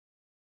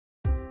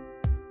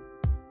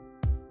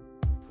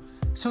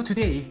So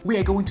today, we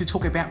are going to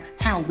talk about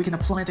how we can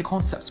apply the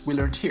concepts we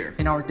learned here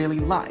in our daily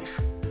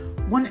life.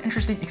 One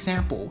interesting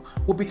example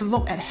would be to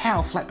look at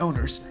how flat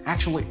owners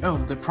actually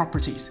own their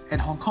properties in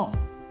Hong Kong.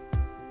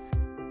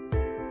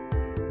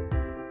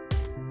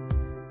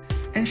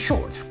 In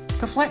short,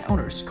 the flat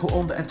owners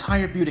co-own the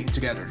entire building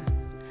together.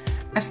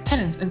 As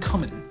tenants in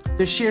common,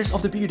 their shares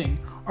of the building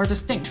are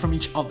distinct from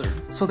each other,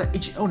 so that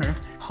each owner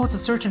holds a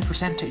certain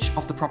percentage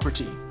of the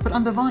property, but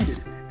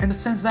undivided in the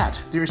sense that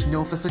there is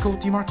no physical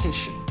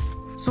demarcation.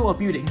 So a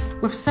building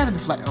with 7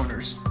 flat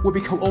owners will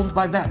be co-owned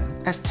by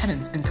them as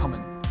tenants in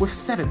common, with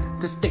 7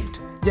 distinct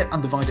yet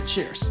undivided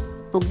shares.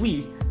 But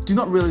we do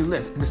not really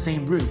live in the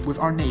same room with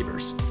our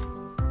neighbors.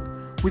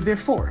 We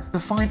therefore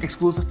define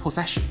exclusive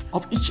possession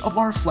of each of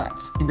our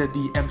flats in the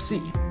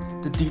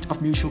DMC, the Deed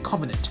of Mutual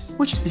Covenant,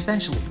 which is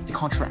essentially a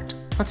contract.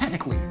 But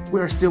technically,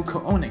 we are still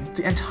co-owning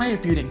the entire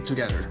building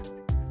together.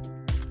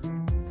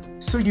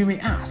 So you may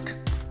ask,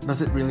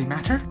 does it really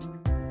matter?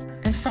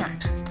 In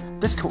fact,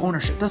 this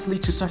co-ownership does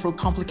lead to several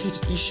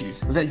complicated issues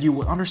that you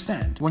will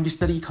understand when you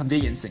study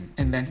conveyancing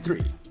in Land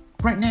 3.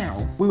 Right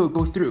now, we will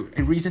go through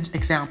a recent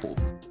example.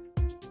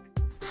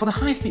 For the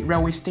high-speed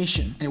railway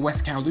station in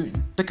West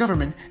Kowloon, the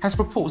government has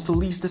proposed to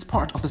lease this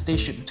part of the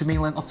station to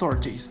mainland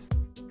authorities.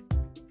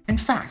 In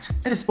fact,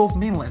 it is both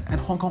mainland and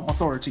Hong Kong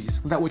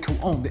authorities that would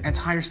co-own the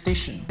entire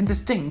station in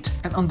distinct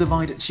and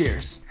undivided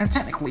shares. And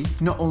technically,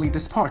 not only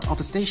this part of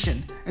the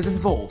station is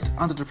involved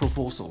under the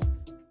proposal.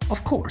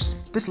 Of course,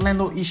 this land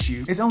law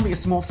issue is only a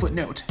small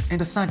footnote in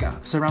the saga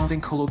surrounding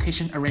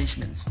co-location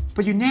arrangements,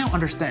 but you now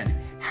understand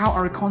how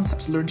our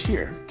concepts learned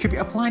here could be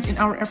applied in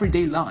our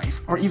everyday life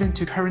or even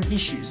to current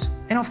issues.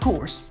 And of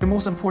course, the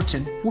most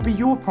important will be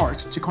your part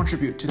to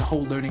contribute to the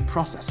whole learning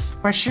process.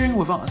 By sharing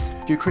with us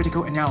your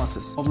critical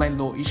analysis of land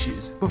law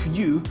issues, both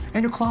you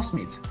and your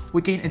classmates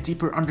will gain a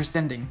deeper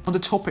understanding on the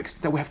topics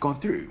that we have gone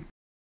through.